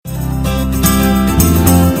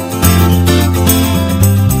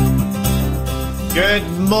Good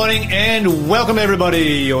morning and welcome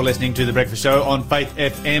everybody. You're listening to The Breakfast Show on Faith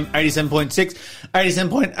FM 87.6,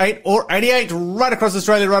 87.8 or 88 right across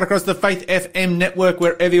Australia, right across the Faith FM network,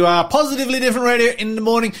 wherever you are. Positively Different Radio in the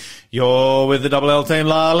morning. You're with the Double L team,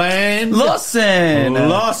 Lyle and Lawson.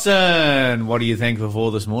 What are you thankful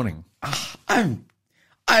for this morning? I'm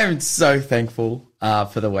so thankful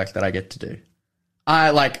for the work that I get to do.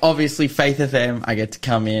 Obviously Faith FM, I get to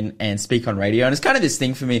come in and speak on radio, and it's kind of this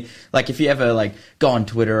thing for me, like if you ever go on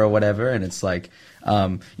Twitter or whatever, and it's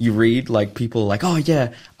you read people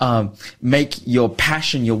make your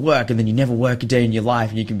passion your work, and then you never work a day in your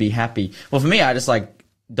life and you can be happy. Well, for me, I just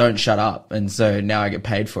don't shut up, and so now I get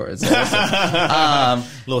paid for it. It's awesome.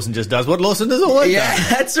 Lawson just does what Lawson does all the time. Yeah,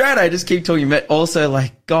 that's right. I just keep talking. But also,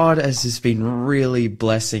 God has just been really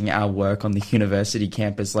blessing our work on the university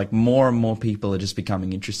campus. More and more people are just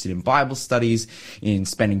becoming interested in Bible studies, in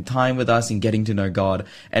spending time with us, and getting to know God.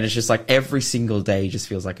 And it's just every single day just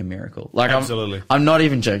feels like a miracle. Absolutely. I'm not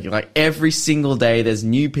even joking. Every single day there's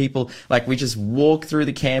new people. We just walk through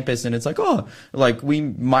the campus and it's we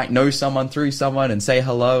might know someone through someone and say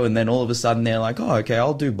hello. And then all of a sudden they're okay,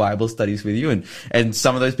 I'll do Bible studies with you. And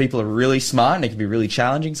some of those people are really smart and it can be really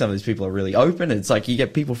challenging. Some of those people are really open. It's you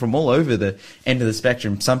get people from all over the end of the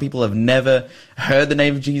spectrum. Some people have never heard the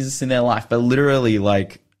name of Jesus in their life, but literally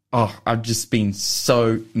I've just been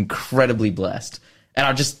so incredibly blessed. And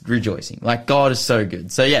I'm just rejoicing. God is so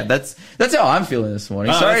good. So yeah, that's how I'm feeling this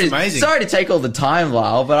morning. That's amazing. Sorry to take all the time,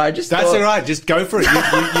 Lyle, but I just That's all right. Just go for it.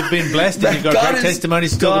 You've been blessed and you've got great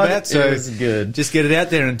testimonies to talk about. So is good. Just get it out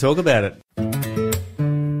there and talk about it.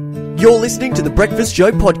 You're listening to The Breakfast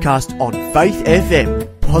Show podcast on Faith FM.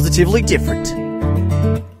 Positively different.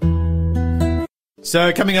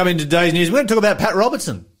 So coming up in today's news, we're going to talk about Pat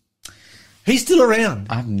Robertson. He's still around.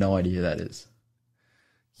 I have no idea who that is.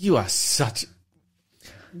 You are such...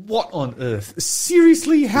 What on earth?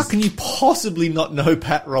 Seriously? How can you possibly not know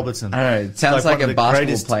Pat Robertson? I don't know. It sounds like a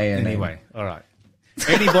basketball player. Anyway, all right.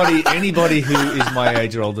 Anybody who is my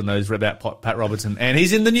age or older knows about Pat Robertson, and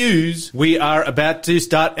he's in the news. We are about to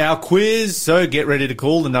start our quiz, so get ready to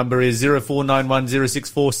call. The number is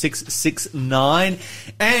 0491064669,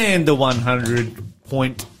 and the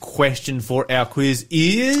 100-point question for our quiz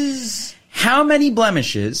is... How many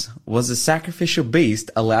blemishes was a sacrificial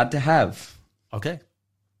beast allowed to have? Okay.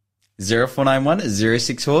 0491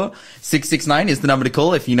 064 669 is the number to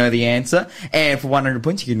call if you know the answer. And for 100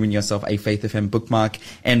 points, you can win yourself a Faith FM bookmark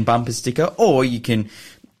and bumper sticker, or you can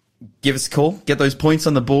give us a call, get those points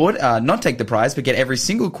on the board, not take the prize, but get every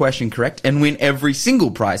single question correct and win every single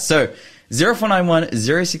prize. So 0491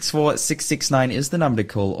 064 669 is the number to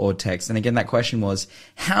call or text. And again, that question was,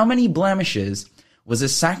 how many blemishes was a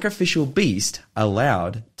sacrificial beast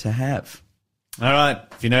allowed to have? All right.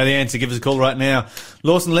 If you know the answer, give us a call right now.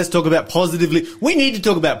 Lawson, let's talk about positively. We need to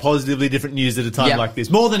talk about positively different news at a time like this,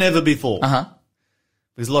 more than ever before.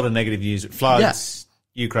 There's a lot of negative news. Floods,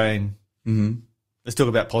 Ukraine. Mm-hmm. Let's talk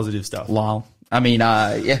about positive stuff. Lol. I mean,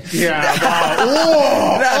 yeah. No,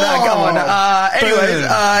 come on.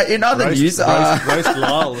 Anyways, in other news. Roast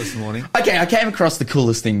Lyle this morning. Okay, I came across the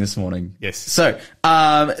coolest thing this morning. Yes. So,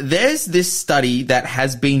 there's this study that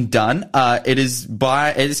has been done. It is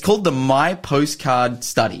called the My Postcard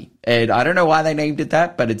Study. And I don't know why they named it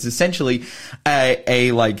that, but it's essentially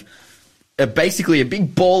basically a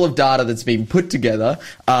big ball of data that's been put together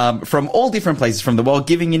from all different places, from the World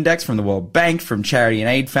Giving Index, from the World Bank, from charity and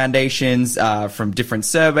aid foundations, from different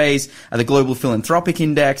surveys, the Global Philanthropic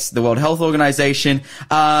Index, the World Health Organization,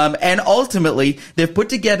 and ultimately they've put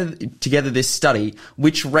together this study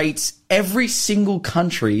which rates every single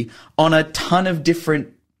country on a ton of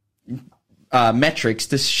different metrics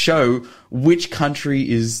to show which country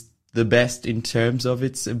is the best in terms of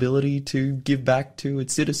its ability to give back to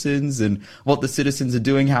its citizens and what the citizens are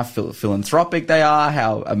doing, how philanthropic they are,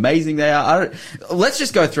 how amazing they are. Let's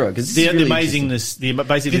just go through it because the amazingness, the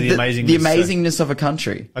amazingness of a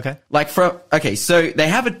country. Okay. So they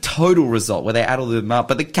have a total result where they add all of them up,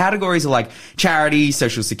 but the categories are charity,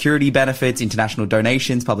 social security benefits, international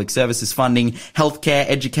donations, public services funding, healthcare,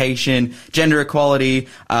 education, gender equality,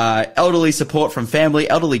 elderly support from family,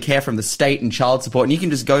 elderly care from the state, and child support. And you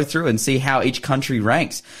can just go through and see how each country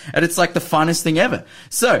ranks. And it's the funnest thing ever.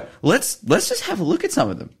 So let's just have a look at some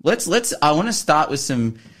of them. I want to start with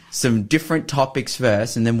some different topics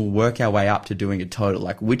first, and then we'll work our way up to doing a total,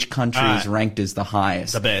 which country is ranked as the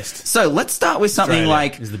highest. The best. So let's start with something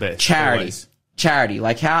Australia is the best, charity. Always. Charity,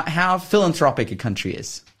 how philanthropic a country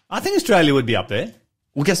is. I think Australia would be up there.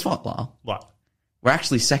 Well, guess what, Lyle? What? We're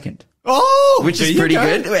actually second. Oh! Which is pretty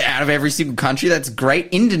good. Out of every single country, that's great.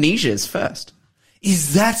 Indonesia is first.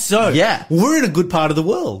 Is that so? Yeah. We're in a good part of the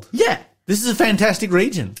world. Yeah. This is a fantastic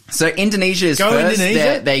region. So Indonesia is Go first.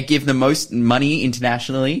 Indonesia. They give the most money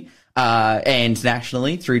internationally and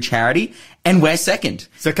nationally through charity, and we're second.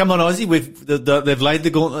 So come on, Aussie, they've laid the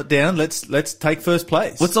gauntlet down. Let's take first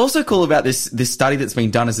place. What's also cool about this study that's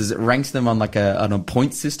been done is it ranks them on like on a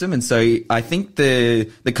point system, and so I think the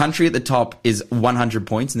country at the top is 100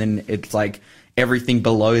 points, and then it's like everything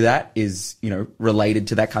below that is, related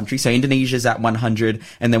to that country. So Indonesia's at 100,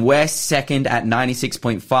 and then we're second at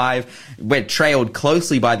 96.5. We're trailed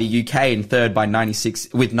closely by the UK and third by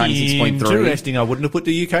 96 with 96.3. Interesting. I wouldn't have put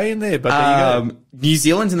the UK in there, but there you go. New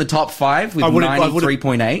Zealand's in the top 5 with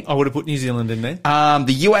 93.8. I would have put New Zealand in there.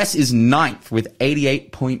 The US is 9th with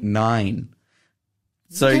 88.9.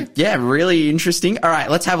 So yeah, really interesting. All right,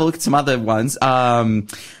 let's have a look at some other ones.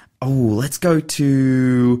 Let's go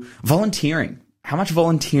to volunteering. How much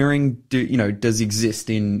volunteering does exist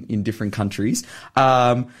in different countries?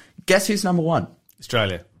 Guess who's number 1?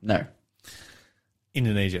 Australia. No.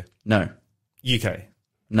 Indonesia. No. UK.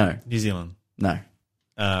 No. New Zealand. No.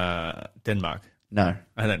 Denmark. No.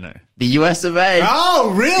 I don't know. The US of A.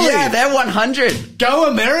 Oh, really? Yeah, they're 100. Go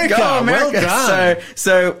America. Go America. Well done.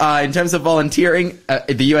 So in terms of volunteering,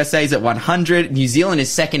 the USA is at 100. New Zealand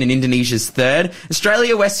is second and Indonesia's third.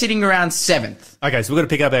 Australia, we're sitting around 7th. Okay, so we've got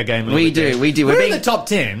to pick up our game a little We bit. do. We're in the top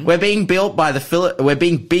 10. We're being beat by the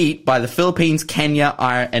Philippines, Kenya,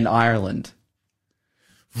 and Ireland.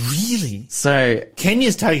 Really? So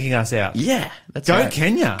Kenya's taking us out. yeah, that's Go right.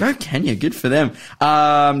 Kenya. Go Kenya. Good for them.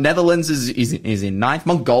 Netherlands is in 9th.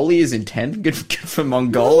 Mongolia is in 10th. Good for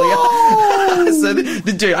Mongolia. So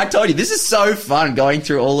dude, I told you this is so fun going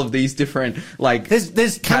through all of these different There's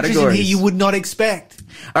countries categories. in here you would not expect.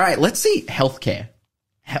 All right, let's see healthcare.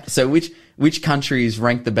 So which countries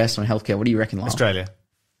rank the best on healthcare? What do you reckon, Lyle? Australia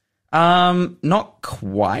Not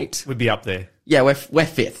quite. would be up there. Yeah, we're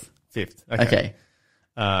 5th. 5th. Okay.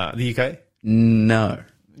 The UK? No.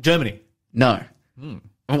 Germany? No.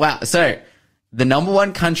 Wow. So the number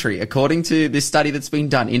 1 country, according to this study that's been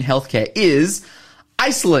done in healthcare, is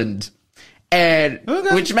Iceland. And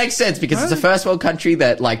which makes sense because it's a first world country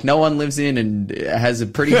that no one lives in and has a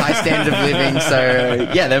pretty high standard of living.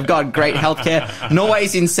 So yeah, they've got great healthcare.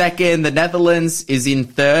 Norway's in 2nd. The Netherlands is in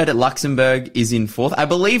 3rd. Luxembourg is in 4th. I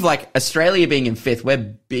believe Australia being in 5th,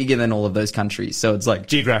 we're bigger than all of those countries. So it's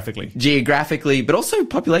geographically, but also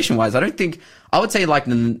population wise. I would say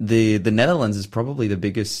the Netherlands is probably the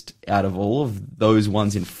biggest out of all of those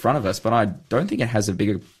ones in front of us, but I don't think it has a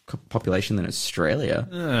bigger population than Australia.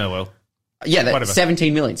 Oh, well. Yeah, that's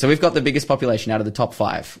 17 million. So we've got the biggest population out of the top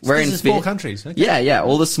 5. We're in small countries. Okay. Yeah.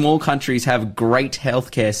 All the small countries have great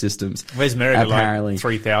healthcare systems. Where's America? Apparently.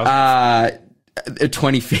 3,000?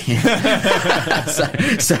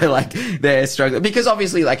 25th. so they're struggling because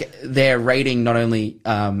obviously they're rating not only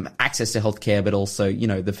access to healthcare but also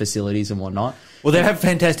the facilities and whatnot. Well, they have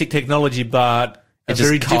fantastic technology, but a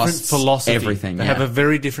very different philosophy. Everything. They have a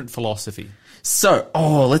very different philosophy. So,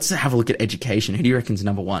 let's have a look at education. Who do you reckon's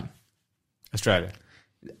number 1? Australia.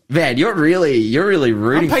 Man, you're really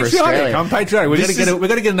rooting for Australia. I'm patriotic. We're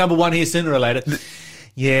going to get a number 1 here sooner or later.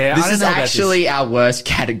 Yeah, this is actually our worst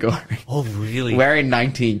category. Oh, really? We're in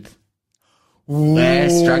 19th. We're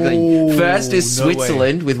struggling. First is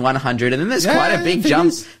Switzerland with 100, and then there's quite a big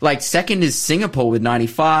jump. Second is Singapore with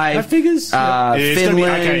 95. That figures.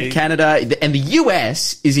 Finland, Canada, and the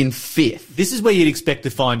US is in 5th. This is where you'd expect to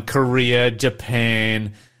find Korea,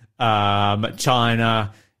 Japan,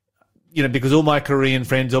 China. Because all my Korean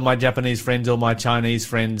friends, all my Japanese friends, all my Chinese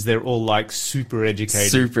friends, they're all super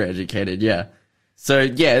educated. Super educated, yeah. So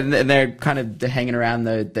yeah, and they're kind of hanging around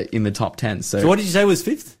in the top 10. So what did you say was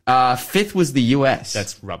 5th? 5th was the US.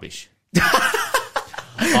 That's rubbish.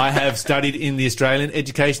 I have studied in the Australian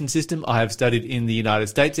education system. I have studied in the United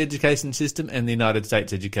States education system, and the United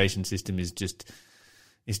States education system is just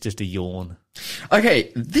a yawn.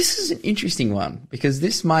 Okay, this is an interesting one because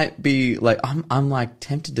this might be I'm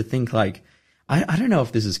tempted to think I don't know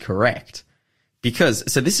if this is correct because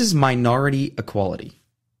this is minority equality.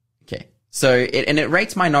 Okay, so it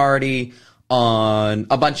rates minority on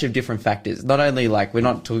a bunch of different factors. Not only we're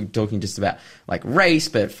not talking just about race,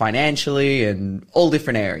 but financially and all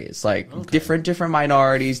different areas, different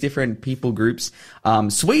minorities, different people groups.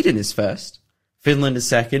 Sweden is first. Finland is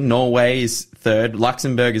 2nd, Norway is 3rd,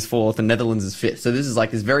 Luxembourg is 4th, and Netherlands is 5th. So this is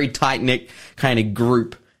this very tight-knit kind of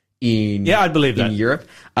group in I'd believe that. In Europe.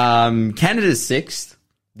 Canada is 6th,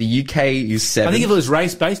 the UK is 7th. I think if it was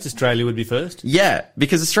race-based, Australia would be first. Yeah,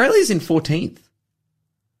 because Australia is in 14th.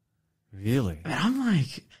 Really? And I'm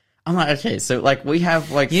I'm like, okay, so like we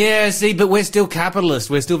have like Yeah, see, but we're still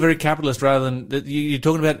capitalist. We're still very capitalist rather than... You're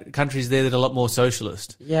talking about countries there that are a lot more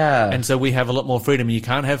socialist. yeah, And so we have a lot more freedom. You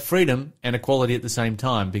can't have freedom and equality at the same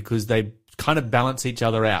time because they kind of balance each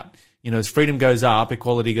other out. You know, as freedom goes up,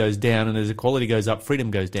 equality goes down, and as equality goes up, freedom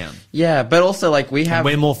goes down. yeah, but also like we have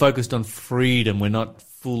We're more focused on freedom. We're not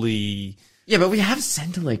fully... yeah, but we have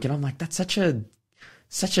Centrelink, and I'm like, that's such a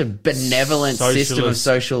benevolent system of Socialist.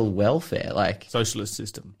 social welfare, like. socialist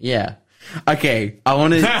system. Yeah. Okay, I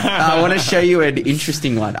want to show you an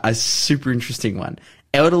interesting one, a super interesting one.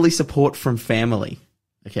 Elderly support from family.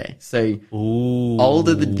 Okay, so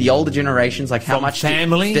the older generations, like how From much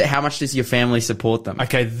family? how much does your family support them?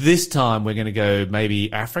 Okay, this time we're going to go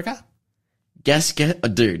maybe Africa.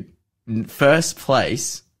 Dude, first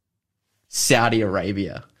place, Saudi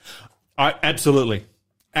Arabia. Absolutely.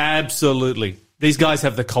 These guys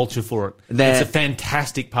have the culture for it. They're- It's a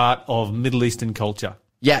fantastic part of Middle Eastern culture.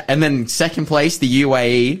 Yeah, and then second place, the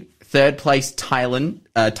UAE. Third place, Thailand.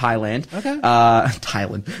 Okay.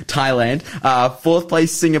 Thailand. Fourth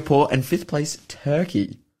place, Singapore, and fifth place,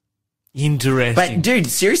 Turkey. Interesting. But dude,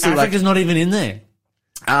 seriously, Africa's not even in there.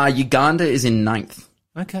 Uganda is in ninth.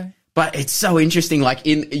 Okay. But it's so interesting. Like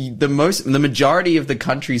in the majority of the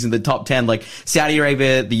countries in the top 10, like Saudi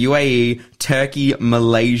Arabia, the UAE, Turkey,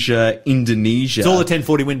 Malaysia, Indonesia. It's all a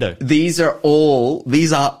 1040 window. These are all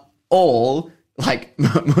like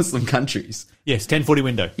Muslim countries. Yes, 1040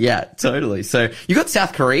 window. Yeah, totally. So you got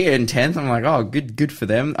South Korea in 10th. I'm like, oh, good for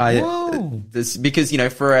them. Whoa. Because,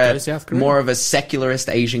 for Go South Korea. more of a secularist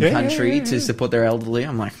Asian country yeah. to support their elderly,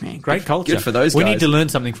 I'm like, man, Great culture. Good for those We guys. need to learn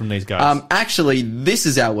something from these guys. Actually, this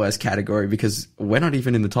is our worst category because we're not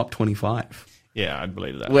even in the top 25. yeah, I'd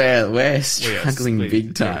believe that. We're struggling very-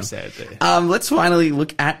 big very time. sad there. Let's finally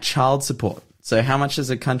look at child support. So how much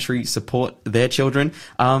does a country support their children?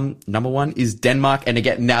 Number one is Denmark. And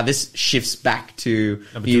again, now this shifts back to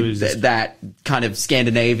Number two is that kind of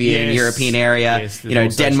Scandinavian, Yes. European area. Yes, the more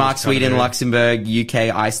Denmark, socialist kind of Sweden, area. Luxembourg, UK,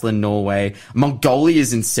 Iceland, Norway. Mongolia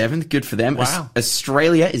is in 7th. Good for them. Wow.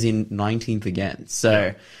 Australia is in 19th again.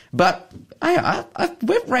 So, but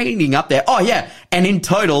we're rating up there. Oh yeah. And in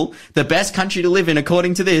total, the best country to live in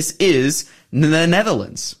according to this is the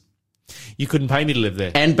Netherlands. You couldn't pay me to live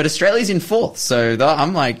there. But Australia's in 4th, so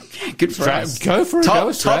I'm like, yeah, good for us. Go for it. Top, Go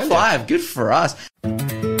Australia. top 5, good for us.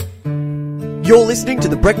 You're listening to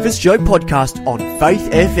the Breakfast Show podcast on Faith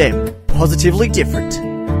FM. Positively different.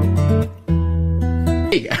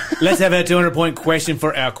 Let's have our 200-point question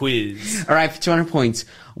for our quiz. All right, for 200 points,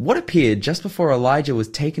 what appeared just before Elijah was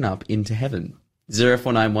taken up into heaven?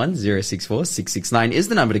 0491 064 669 is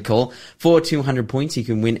the number to call. For 200 points, you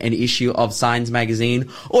can win an issue of Science magazine,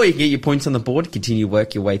 or you can get your points on the board, continue to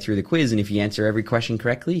work your way through the quiz, and if you answer every question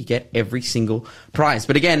correctly, you get every single prize.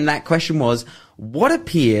 But again, that question was, what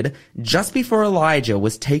appeared just before Elijah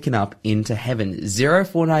was taken up into heaven?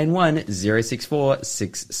 0491 064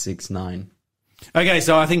 669. Okay,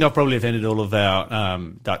 so I think I've probably offended all of our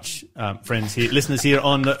Dutch friends here, listeners here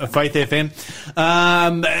on Faith FM.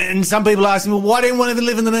 And some people ask me, well, why don't you want to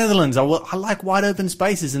live in the Netherlands? I like wide open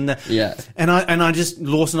spaces. And Yeah. And I just,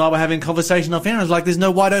 Lawson and I were having a conversation off air. I was like, there's no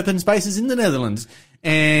wide open spaces in the Netherlands.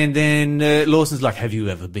 And then Lawson's like, have you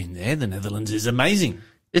ever been there? The Netherlands is amazing.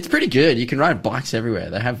 It's pretty good. You can ride bikes everywhere.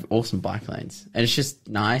 They have awesome bike lanes. And it's just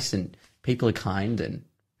nice, and people are kind, and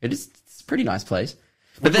it's a pretty nice place.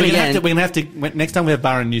 But then we're again, going to have to, next time we have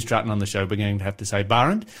Barend New Stratton on the show, we're going to have to say,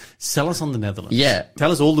 Barend, sell us on the Netherlands. Yeah.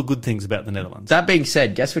 Tell us all the good things about the Netherlands. that being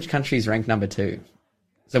said, guess which country is ranked number 2?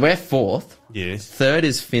 So we're 4th. Yes. 3rd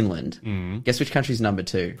is Finland. Guess which country's number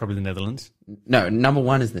 2? Probably the Netherlands. No, number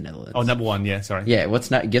 1 is the Netherlands. Oh, number one. Yeah, sorry. Yeah,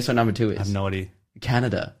 guess what number 2 is? I have no idea.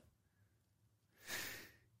 Canada.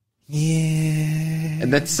 Yeah.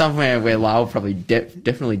 And that's somewhere where Lyle probably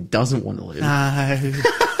definitely doesn't want to live. No.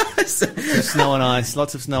 Snow and ice.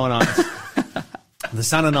 Lots of snow and ice. The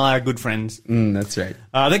sun and I are good friends. That's right.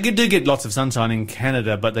 They do get lots of sunshine in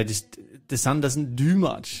Canada, but the sun doesn't do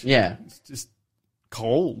much. Yeah. It's just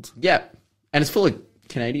cold. Yeah. And it's full of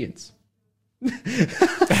Canadians.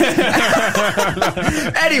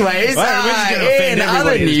 Anyways, Well, we're just gonna offend in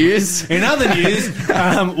other everybody. news. In other news,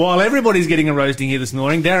 while everybody's getting a roasting here this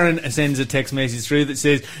morning, Darren sends a text message through that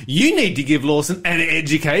says, you need to give Lawson an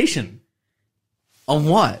education. On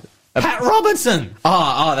what? Pat Robertson.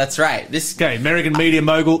 Oh, that's right. This Okay, American media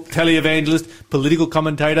mogul, televangelist, political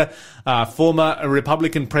commentator, former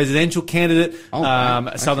Republican presidential candidate,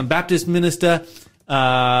 right. Southern Baptist minister,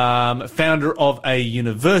 founder of a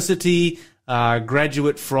university,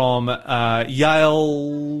 graduate from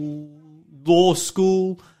Yale Law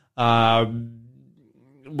School,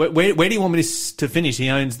 where do you want me to finish? He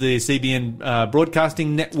owns the CBN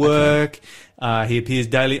Broadcasting Network. Okay. He appears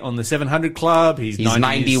daily on the 700 Club. He's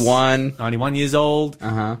 91 years old.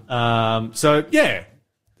 So yeah,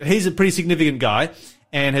 he's a pretty significant guy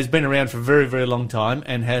and has been around for a very, very long time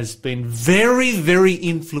and has been very, very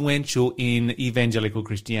influential in evangelical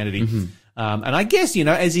Christianity. And I guess,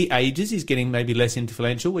 as he ages, he's getting maybe less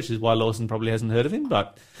influential, which is why Lawson probably hasn't heard of him.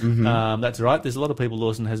 But that's all right. There's a lot of people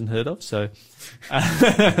Lawson hasn't heard of. So,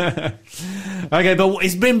 okay, but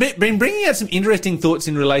he's been bringing out some interesting thoughts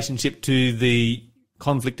in relationship to the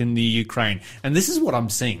conflict in the Ukraine. And this is what I'm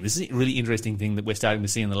seeing. This is a really interesting thing that we're starting to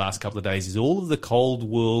see in the last couple of days is all of the Cold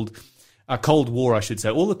War, I should say,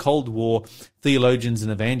 all the Cold War theologians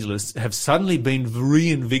and evangelists have suddenly been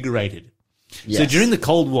reinvigorated. Yes. So during the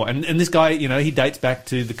Cold War, and this guy, he dates back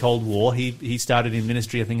to the Cold War. He started in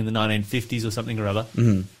ministry, I think, in the 1950s or something or other.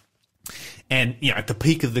 And, at the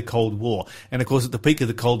peak of the Cold War. And, of course, at the peak of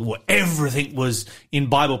the Cold War, everything was, in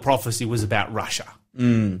Bible prophecy, was about Russia.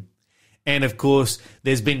 And, of course,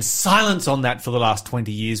 there's been silence on that for the last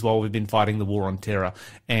 20 years while we've been fighting the war on terror.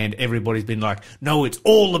 And everybody's been like, no, it's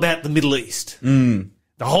all about the Middle East. The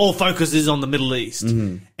whole focus is on the Middle East.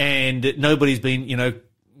 And nobody's been,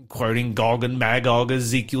 quoting Gog and Magog,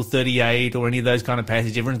 Ezekiel 38, or any of those kind of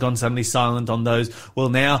passages. Everyone's gone suddenly silent on those. Well,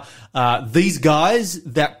 now, these guys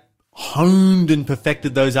that honed and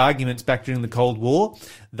perfected those arguments back during the Cold War,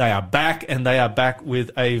 they are back, and they are back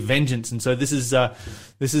with a vengeance. And so this is a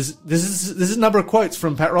number of quotes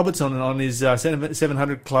from Pat Robertson on his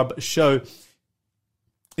 700 Club show.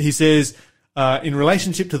 He says, in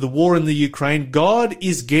relationship to the war in the Ukraine, God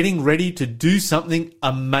is getting ready to do something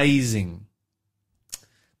amazing.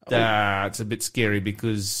 It's a bit scary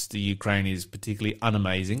because the Ukraine is particularly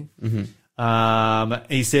unamazing.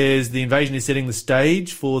 He says the invasion is setting the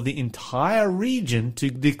stage for the entire region to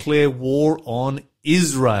declare war on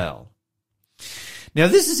Israel. Now,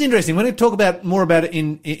 this is interesting. We're going to talk more about it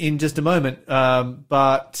in just a moment.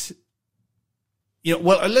 But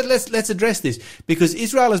let's address this because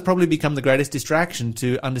Israel has probably become the greatest distraction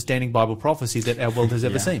to understanding Bible prophecy that our world has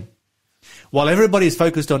ever seen. While everybody is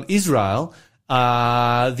focused on Israel,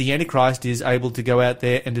 the Antichrist is able to go out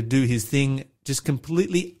there and to do his thing just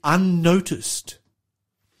completely unnoticed.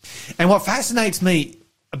 And what fascinates me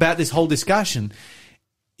about this whole discussion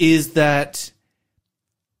is that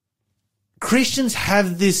Christians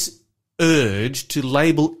have this urge to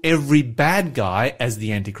label every bad guy as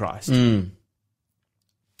the Antichrist.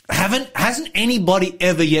 Hasn't anybody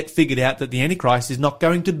ever yet figured out that the Antichrist is not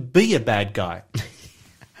going to be a bad guy?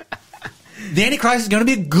 The Antichrist is going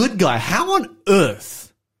to be a good guy. How on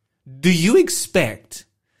earth do you expect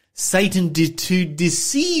Satan to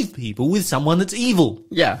deceive people with someone that's evil?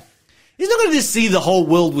 Yeah. He's not going to deceive the whole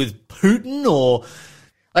world with Putin or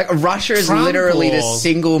Russia is Trump literally the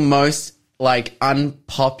single most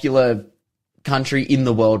unpopular country in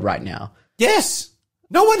the world right now. Yes.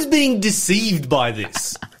 No one's being deceived by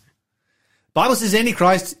this. Bible says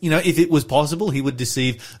Antichrist, if it was possible, he would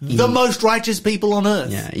deceive the most righteous people on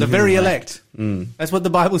earth, the very elect. That's what the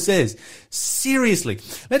Bible says. Seriously.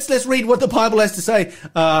 Let's read what the Bible has to say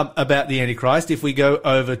about the Antichrist. If we go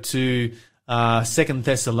over to 2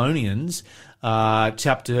 Thessalonians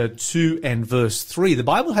chapter 2 and verse 3, the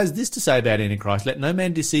Bible has this to say about Antichrist. Let no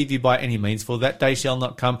man deceive you by any means, for that day shall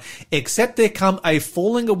not come, except there come a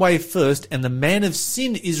falling away first, and the man of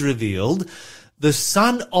sin is revealed, the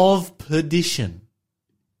son of perdition.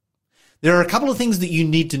 There are a couple of things that you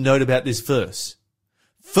need to note about this verse.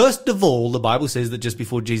 First of all, the Bible says that just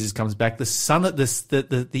before Jesus comes back, the son of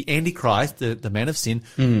the Antichrist, the man of sin,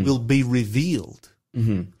 will be revealed.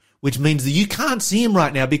 Which means that you can't see him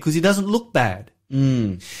right now because he doesn't look bad.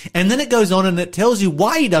 And then it goes on and it tells you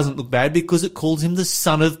why he doesn't look bad, because it calls him the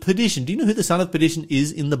son of perdition. Do you know who the son of perdition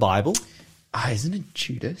is in the Bible? Isn't it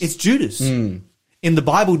Judas? It's Judas. In the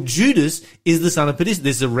Bible, Judas is the son of perdition.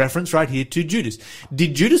 There's a reference right here to Judas.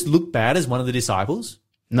 Did Judas look bad as one of the disciples?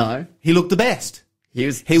 No. He looked the best. He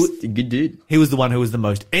was a good dude. He was the one who was the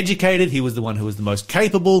most educated. He was the one who was the most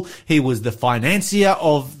capable. He was the financier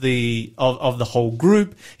of the whole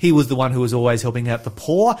group. He was the one who was always helping out the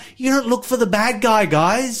poor. You don't look for the bad guy,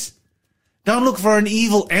 guys. Don't look for an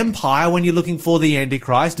evil empire when you're looking for the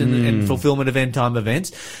Antichrist and fulfillment of end time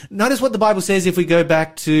events. Notice what the Bible says if we go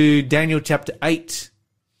back to Daniel chapter 8.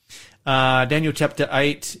 Daniel chapter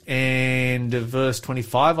 8 and verse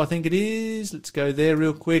 25, I think it is. Let's go there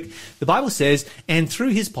real quick. The Bible says, and through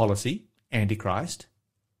his policy, Antichrist,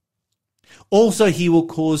 also he will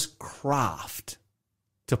cause craft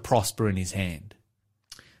to prosper in his hand.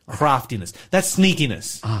 Craftiness. That's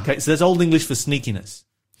sneakiness. Okay, so that's Old English for sneakiness.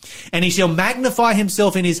 And he shall magnify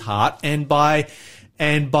himself in his heart, and by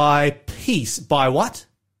And by peace, by what?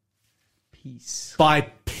 Peace.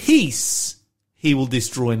 By peace, he will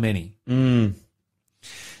destroy many. The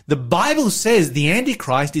Bible says the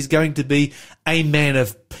Antichrist is going to be a man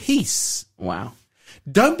of peace. Wow.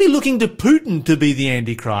 Don't be looking to Putin to be the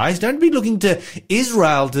Antichrist. Don't be looking to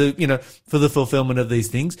Israel to, for the fulfillment of these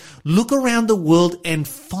things. Look around the world and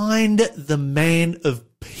find the man of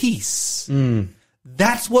peace.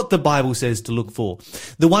 That's what the Bible says to look for.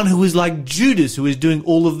 The one who is like Judas, who is doing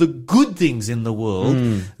all of the good things in the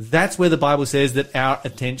world. That's where the Bible says that our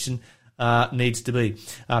attention needs to be.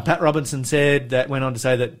 Pat Robertson went on to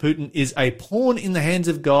say that Putin is a pawn in the hands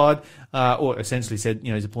of God, or essentially said,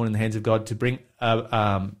 he's a pawn in the hands of God to bring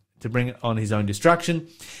on his own destruction.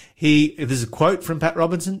 There's a quote from Pat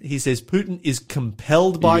Robertson. He says, Putin is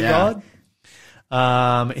compelled by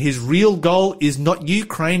God. His real goal is not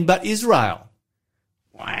Ukraine, but Israel.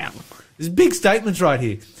 Wow. There's big statements right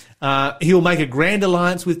here. He'll make a grand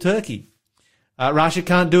alliance with Turkey. Russia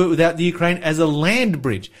can't do it without the Ukraine as a land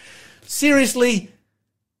bridge. Seriously?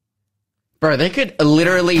 Bro, they could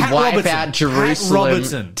literally wipe out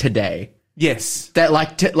Jerusalem today. Yes. That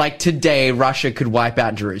like today, Russia could wipe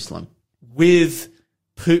out Jerusalem. With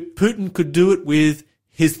Putin could do it with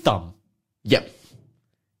his thumb. Yep.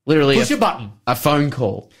 Literally push a button. A phone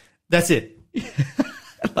call. That's it.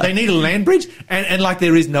 They need a land bridge, and like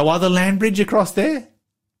there is no other land bridge across there.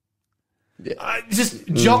 Just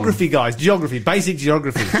geography, guys. Geography, basic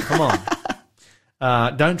geography. Come on.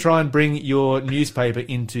 Don't try and bring your newspaper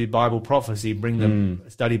into Bible prophecy. Bring them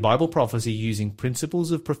study Bible prophecy using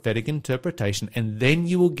principles of prophetic interpretation, and then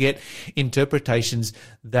you will get interpretations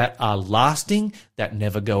that are lasting, that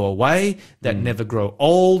never go away, that never grow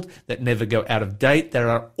old, that never go out of date, that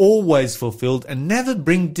are always fulfilled, and never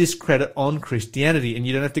bring discredit on Christianity. And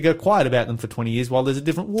you don't have to go quiet about them for 20 years while there's a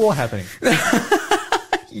different war happening.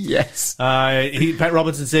 Yes. Pat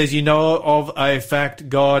Robertson says, of a fact,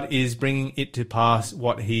 God is bringing it to pass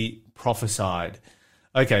what he prophesied.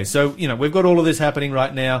 Okay, so, we've got all of this happening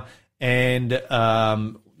right now, and,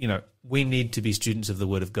 we need to be students of the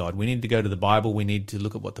Word of God. We need to go to the Bible. We need to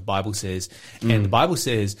look at what the Bible says. And the Bible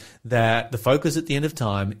says that the focus at the end of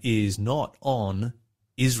time is not on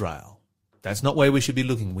Israel. That's not where we should be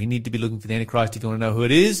looking. We need to be looking for the Antichrist. If you want to know who it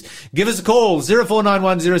is, give us a call,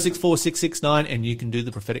 0491 064 669, and you can do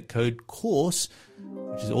the Prophetic Code course,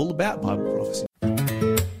 which is all about Bible prophecy.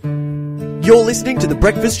 You're listening to the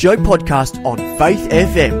Breakfast Show podcast on Faith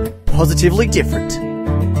FM. Positively different.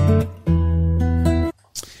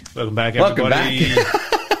 Welcome back, everybody.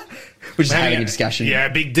 We're just having a discussion. Yeah,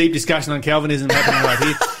 big, deep discussion on Calvinism happening right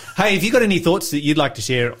here. Hey, if you've got any thoughts that you'd like to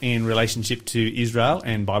share in relationship to Israel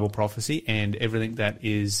and Bible prophecy and everything that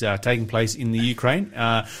is taking place in the Ukraine,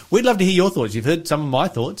 we'd love to hear your thoughts. You've heard some of my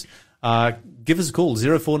thoughts. Give us a call,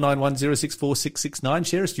 0491 064 669.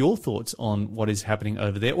 Share us your thoughts on what is happening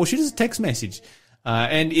over there, or shoot us a text message.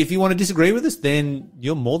 And if you want to disagree with us, then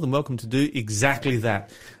you're more than welcome to do exactly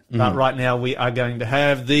that. But right now we are going to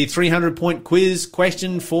have the 300-point quiz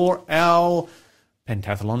question for our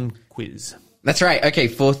pentathlon quiz. That's right. Okay,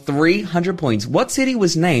 for 300 points, what city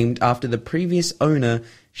was named after the previous owner,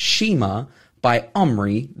 Shema, by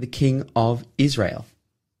Omri, the king of Israel?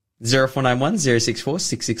 0491 064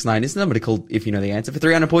 669 is the number to call if you know the answer. For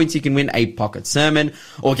 300 points, you can win a pocket sermon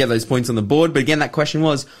or get those points on the board. But again, that question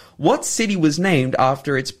was, what city was named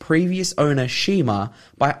after its previous owner, Shema,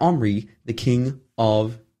 by Omri, the king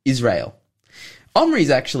of Israel? Omri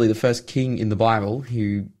is actually the first king in the Bible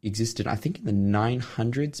who existed, I think, in the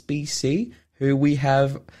 900s BC, who we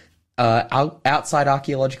have outside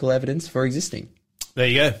archaeological evidence for existing. There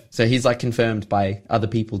you go. So he's confirmed by other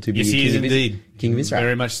people to be king of Israel.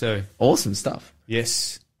 Very much so. Awesome stuff.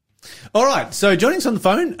 Yes. All right. So joining us on the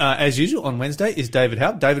phone, as usual, on Wednesday is David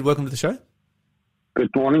Haupt. David, welcome to the show.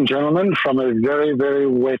 Good morning, gentlemen, from a very, very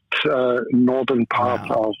wet northern part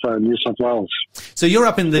of New South Wales. So you're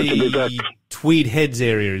up in the Tweed Heads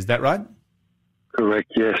area, is that right?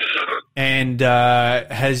 Correct, yes. And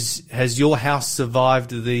has your house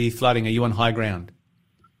survived the flooding? Are you on high ground?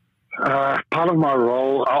 Part of my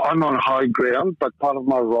role, I'm on high ground, but part of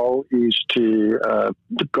my role is to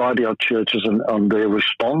guide our churches on their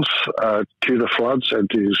response to the floods and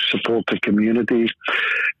to support the community.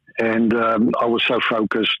 And I was so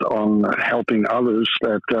focused on helping others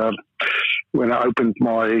that when I opened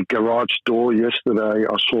my garage door yesterday,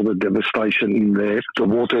 I saw the devastation in there. The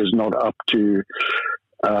water is not up to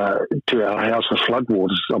our house, the flood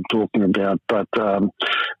waters I'm talking about, but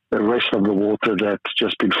the rest of the water that's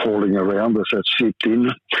just been falling around us has seeped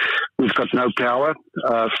in. We've got no power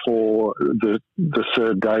for the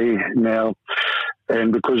third day now.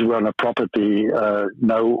 And because we're on a property,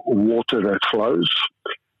 no water that flows,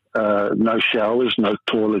 no showers, no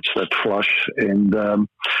toilets that flush. And,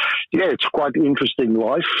 it's quite interesting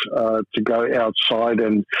life to go outside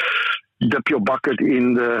and dip your bucket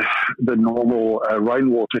in the normal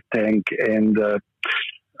rainwater tank and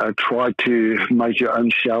try to make your own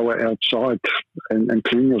shower outside and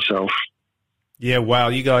clean yourself. Yeah, wow,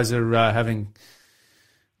 you guys are having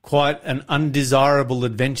quite an undesirable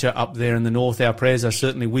adventure up there in the north. Our prayers are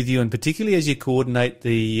certainly with you, and particularly as you coordinate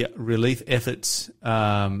the relief efforts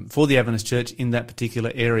for the Adventist Church in that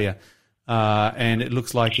particular area. And it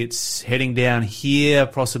looks like it's heading down here,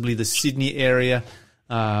 possibly the Sydney area.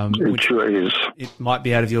 It sure is. It might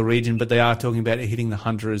be out of your region, but they are talking about it hitting the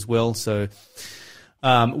Hunter as well. So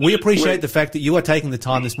we appreciate the fact that you are taking the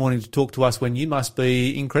time this morning to talk to us when you must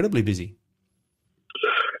be incredibly busy.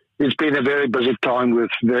 It's been a very busy time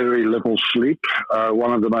with very little sleep.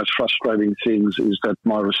 One of the most frustrating things is that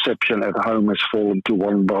my reception at home has fallen to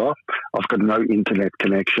one bar. I've got no internet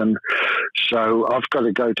connection. So I've got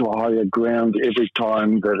to go to a higher ground every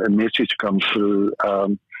time that a message comes through.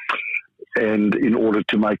 And in order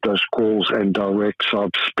to make those calls and directs,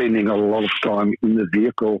 I'm spending a lot of time in the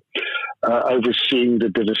vehicle overseeing the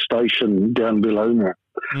devastation down below me.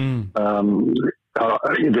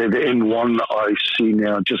 The N1 I see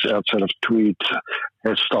now just outside of Tweed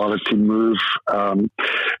has started to move.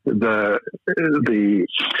 The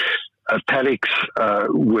paddocks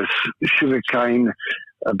with sugarcane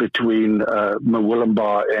between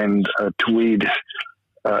Murwillumbah and Tweed,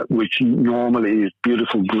 which normally is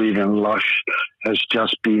beautiful, green and lush, has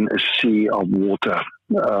just been a sea of water.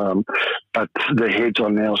 But the heads are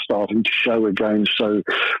now starting to show again. So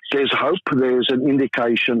there's hope. There's an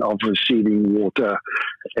indication of receding water.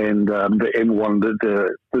 And the N1,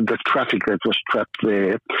 the traffic that was trapped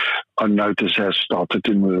there, I notice has started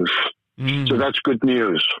to move. So that's good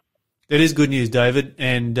news. It is good news, David.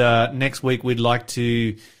 And next week we'd like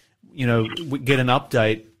to, get an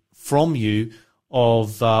update from you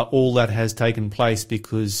of all that has taken place,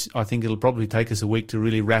 because I think it'll probably take us a week to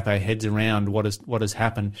really wrap our heads around what has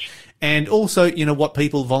happened, and also what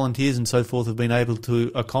people, volunteers and so forth, have been able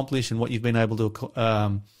to accomplish and what you've been able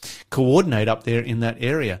to coordinate up there in that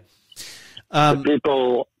area.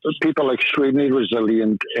 People are extremely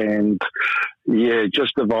resilient, and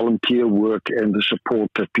just the volunteer work and the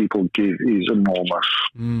support that people give is enormous.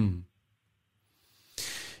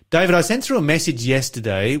 David, I sent through a message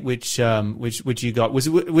yesterday, which you got,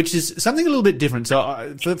 which is something a little bit different.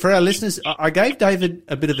 So for our listeners, I gave David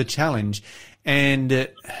a bit of a challenge, and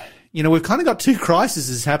we've kind of got two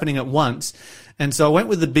crises happening at once, and so I went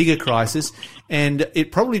with the bigger crisis, and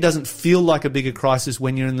it probably doesn't feel like a bigger crisis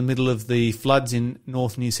when you're in the middle of the floods in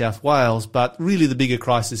North New South Wales, but really the bigger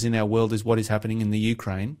crisis in our world is what is happening in the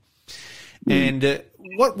Ukraine. And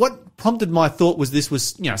what prompted my thought was this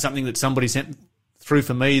was something that somebody sent through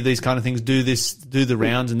for me. These kind of things do the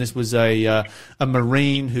rounds, and this was a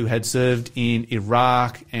Marine who had served in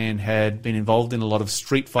Iraq and had been involved in a lot of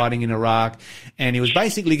street fighting in Iraq, and he was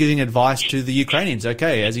basically giving advice to the Ukrainians.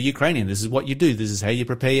 Okay, as a Ukrainian, this is what you do. This is how you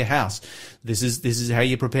prepare your house. This is how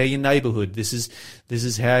you prepare your neighborhood. This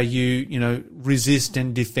is how you resist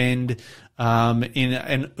and defend in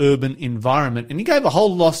an urban environment. And he gave a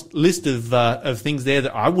whole list of things there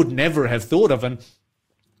that I would never have thought of,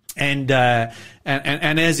 and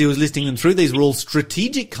as he was listing them through, these were all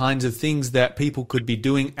strategic kinds of things that people could be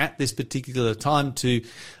doing at this particular time to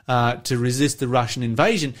resist the Russian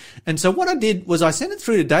invasion. And so what I did was I sent it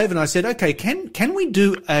through to Dave, and I said, okay, can we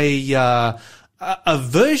do a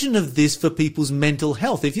version of this for people's mental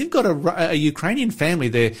health? If you've got a Ukrainian family,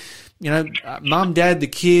 they're mum, dad, the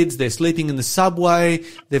kids, they're sleeping in the subway,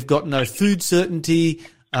 they've got no food certainty,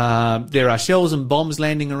 there are shells and bombs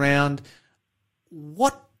landing around.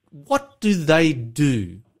 What do they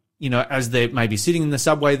do, as they're maybe sitting in the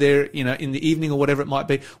subway there, in the evening or whatever it might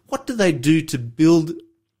be? What do they do to build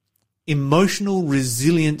emotional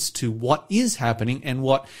resilience to what is happening and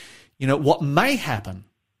what may happen?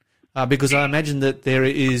 Because I imagine that there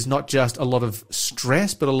is not just a lot of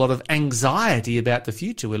stress, but a lot of anxiety about the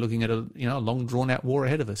future. We're looking at a long drawn out war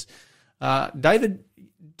ahead of us. David,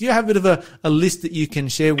 do you have a bit of a list that you can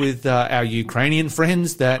share with our Ukrainian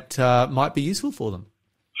friends that might be useful for them?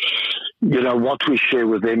 What we share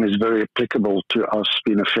with them is very applicable to us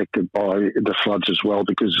being affected by the floods as well,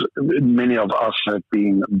 because many of us have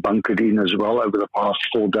been bunkered in as well over the past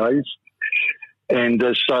 4 days. And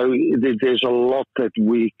so there's a lot that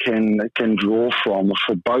we can draw from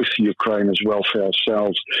for both Ukraine as well for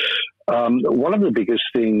ourselves. One of the biggest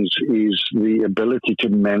things is the ability to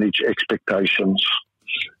manage expectations.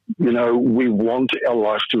 We want our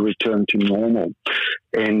life to return to normal.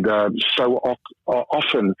 And so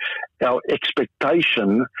often our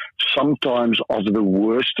expectation sometimes of the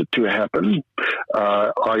worst to happen.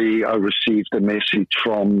 I received a message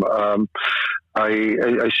from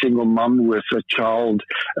a single mum with a child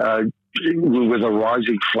with a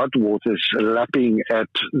rising floodwaters lapping at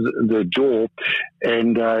the door,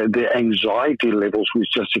 and the anxiety levels was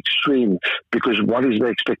just extreme, because what is the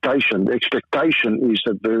expectation? The expectation is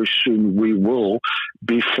that very soon we will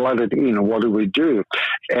be flooded in. What do we do?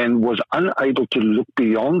 And was unable to look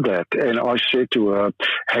beyond that. And I said to her,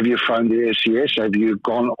 have you phoned the SES? Have you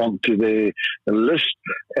gone onto the list?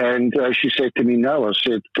 And she said to me, no. I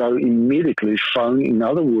said, go immediately, phone, in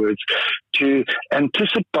other words, to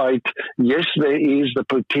anticipate. Yes, there is the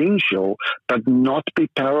potential, but not be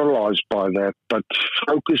paralyzed by that, but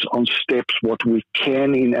focus on steps, what we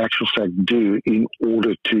can in actual fact do in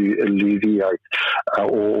order to alleviate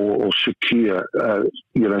or secure,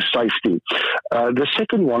 safety. The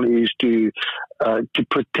second one is to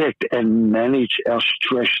protect and manage our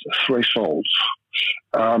stress thresholds.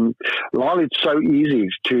 While it's so easy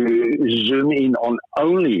to zoom in on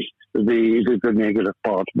only the negative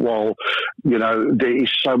part, while there is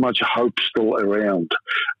so much hope still around.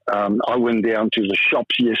 I went down to the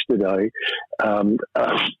shops yesterday,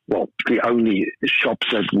 the only shops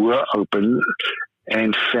that were open,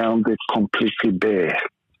 and found it completely bare.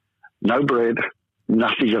 No bread,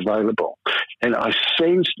 nothing available. And I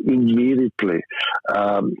sensed immediately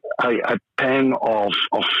a pang of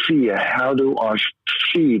fear. How do I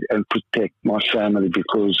feed and protect my family?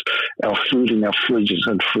 Because our food in our fridges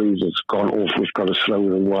and freezers gone off. We've got to throw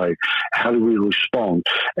it away. How do we respond?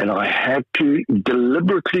 And I had to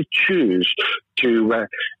deliberately choose to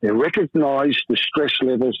recognize the stress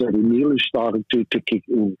levels that immediately started to kick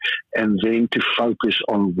in, and then to focus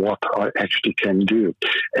on what I actually can do.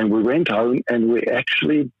 And we went home and we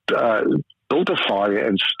actually built a fire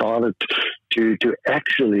and started to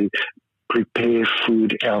actually prepare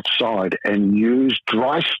food outside and use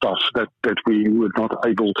dry stuff that we were not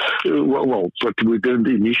able, but we didn't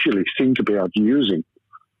initially think about using.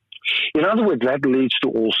 In other words, that leads to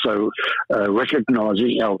also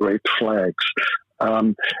recognizing our red flags.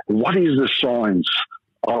 What is the signs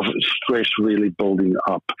of stress really building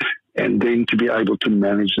up? And then to be able to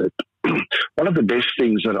manage it. One of the best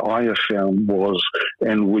things that I have found was,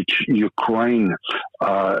 and which Ukraine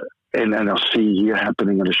and I see here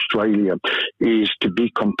happening in Australia, is to be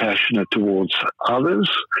compassionate towards others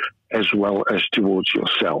as well as towards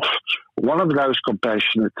yourself. One of those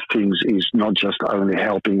compassionate things is not just only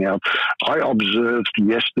helping out. I observed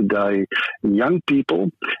yesterday young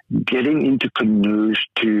people getting into canoes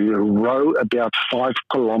to row about 5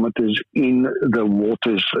 kilometers in the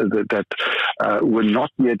waters that were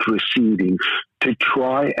not yet receding, to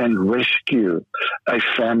try and rescue a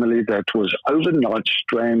family that was overnight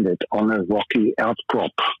stranded on a rocky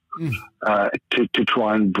outcrop. To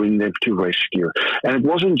try and bring them to rescue. And it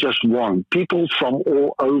wasn't just one. People from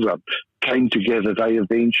all over came together. They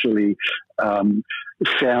eventually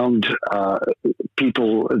found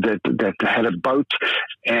people that had a boat,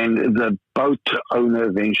 and the boat owner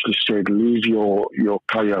eventually said, leave your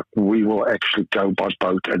kayak, we will actually go by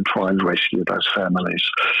boat and try and rescue those families.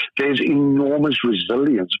 There's enormous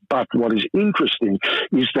resilience, but what is interesting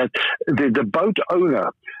is that the boat owner,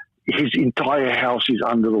 his entire house is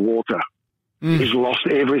under the water. He's lost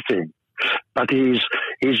everything. But he's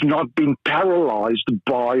not been paralyzed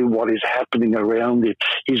by what is happening around it.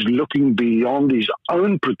 He's looking beyond his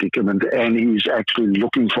own predicament, and he's actually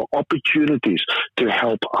looking for opportunities to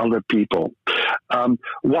help other people.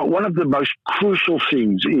 One of the most crucial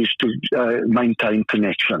things is to maintain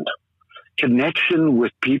connection. Connection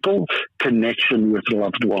with people, connection with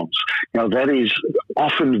loved ones. Now, that is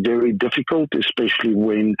often very difficult, especially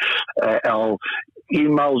when our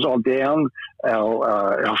emails are down,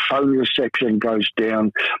 our phone reception goes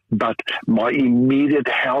down, but my immediate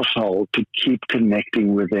household, to keep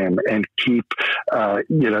connecting with them and keep,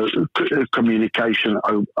 communication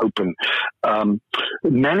open.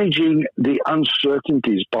 Managing the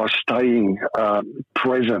uncertainties by staying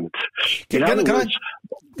present.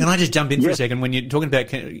 Can I just jump in for a second? When you're talking about,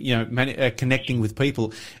 connecting with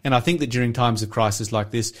people, and I think that during times of crisis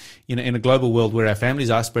like this, in a global world where our families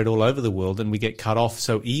are spread all over the world and we get cut off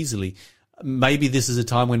so easily, maybe this is a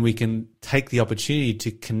time when we can take the opportunity to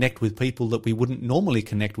connect with people that we wouldn't normally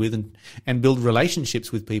connect with, and build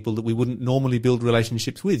relationships with people that we wouldn't normally build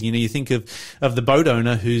relationships with. You think of the boat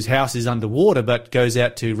owner whose house is underwater but goes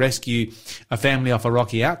out to rescue a family off a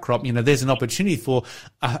rocky outcrop. There's an opportunity for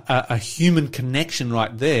a human connection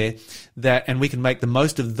right there, and we can make the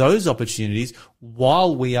most of those opportunities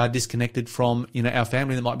while we are disconnected from, our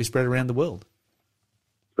family that might be spread around the world.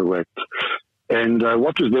 correct. And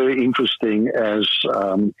what was very interesting as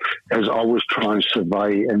I was trying to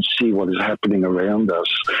survey and see what is happening around us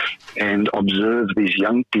and observe these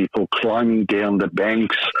young people climbing down the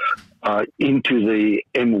banks into the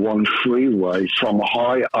M1 freeway from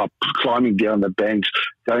high up, climbing down the banks,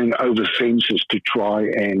 going over fences to try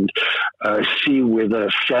and see whether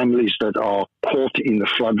families that are caught in the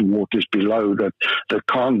floodwaters below that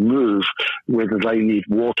can't move, whether they need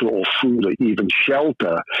water or food or even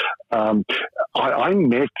shelter. I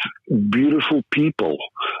met beautiful people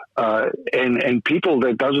and people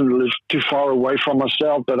that doesn't live too far away from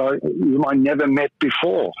myself that I never met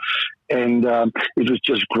before. And it was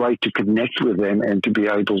just great to connect with them and to be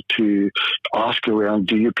able to ask around,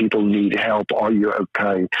 do you people need help? Are you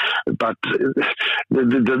okay? But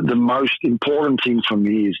the most important thing for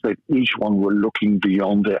me is that each one were looking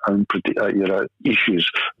beyond their own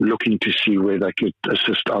issues, looking to see where they could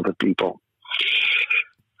assist other people.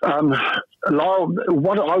 Lyle,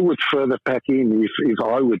 what I would further pack in if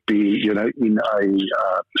I would be, in a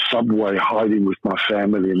subway hiding with my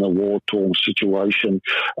family in a war-torn situation,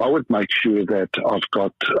 I would make sure that I've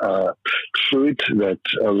got food, that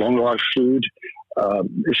long-life food,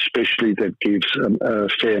 especially that gives a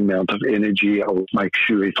fair amount of energy. I would make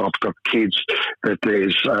sure if I've got kids that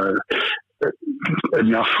there's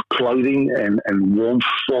enough clothing and warmth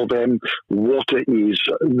for them. Water is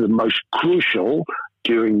the most crucial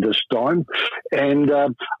during this time. And I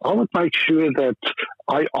would make sure that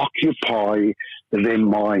I occupy their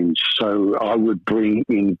minds. So I would bring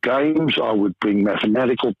in games, I would bring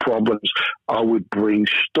mathematical problems, I would bring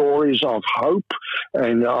stories of hope.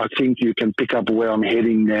 And I think you can pick up where I'm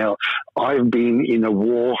heading now. I've been in a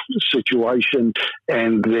war situation,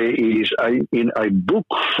 and there is in a book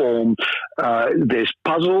form, there's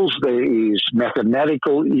puzzles, there is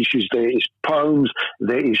mathematical issues, there is poems,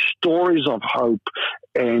 there is stories of hope,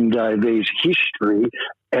 and there's history.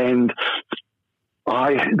 And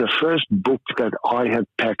the first book that I had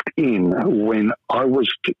packed in when I was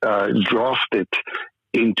drafted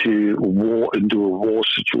into a war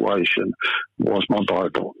situation was my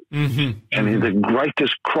Bible. Mm-hmm. And in the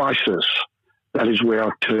greatest crisis, that is where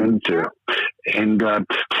I turned to. And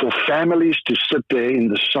for families to sit there in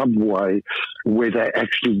the subway where they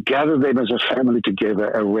actually gather them as a family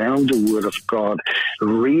together around the Word of God,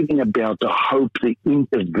 reading about the hope, the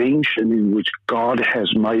intervention in which God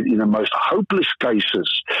has made in the most hopeless cases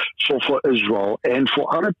for Israel and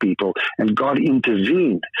for other people, and God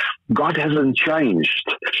intervened. God hasn't changed.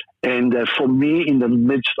 And for me, in the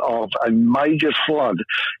midst of a major flood,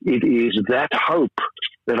 it is that hope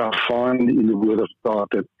that I find in the Word of God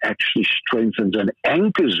that actually strengthens and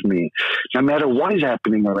anchors me. No matter what is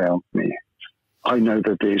happening around me, I know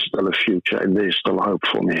that there's still a future and there's still hope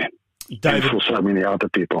for me. David, and for so many other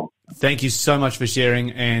people. Thank you so much for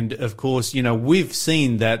sharing. And of course, we've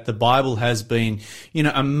seen that the Bible has been,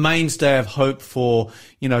 a mainstay of hope for,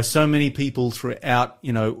 so many people throughout,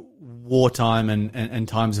 wartime and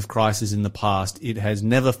times of crisis in the past. It has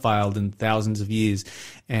never failed in thousands of years.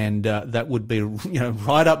 And that would be,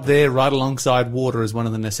 right up there, right alongside water as one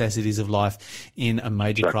of the necessities of life in a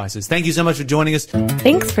major crisis. Thank you so much for joining us.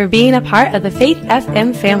 Thanks for being a part of the Faith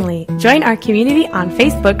FM family. Join our community on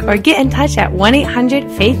Facebook or get in touch at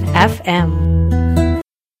 1-800-FAITH-FM.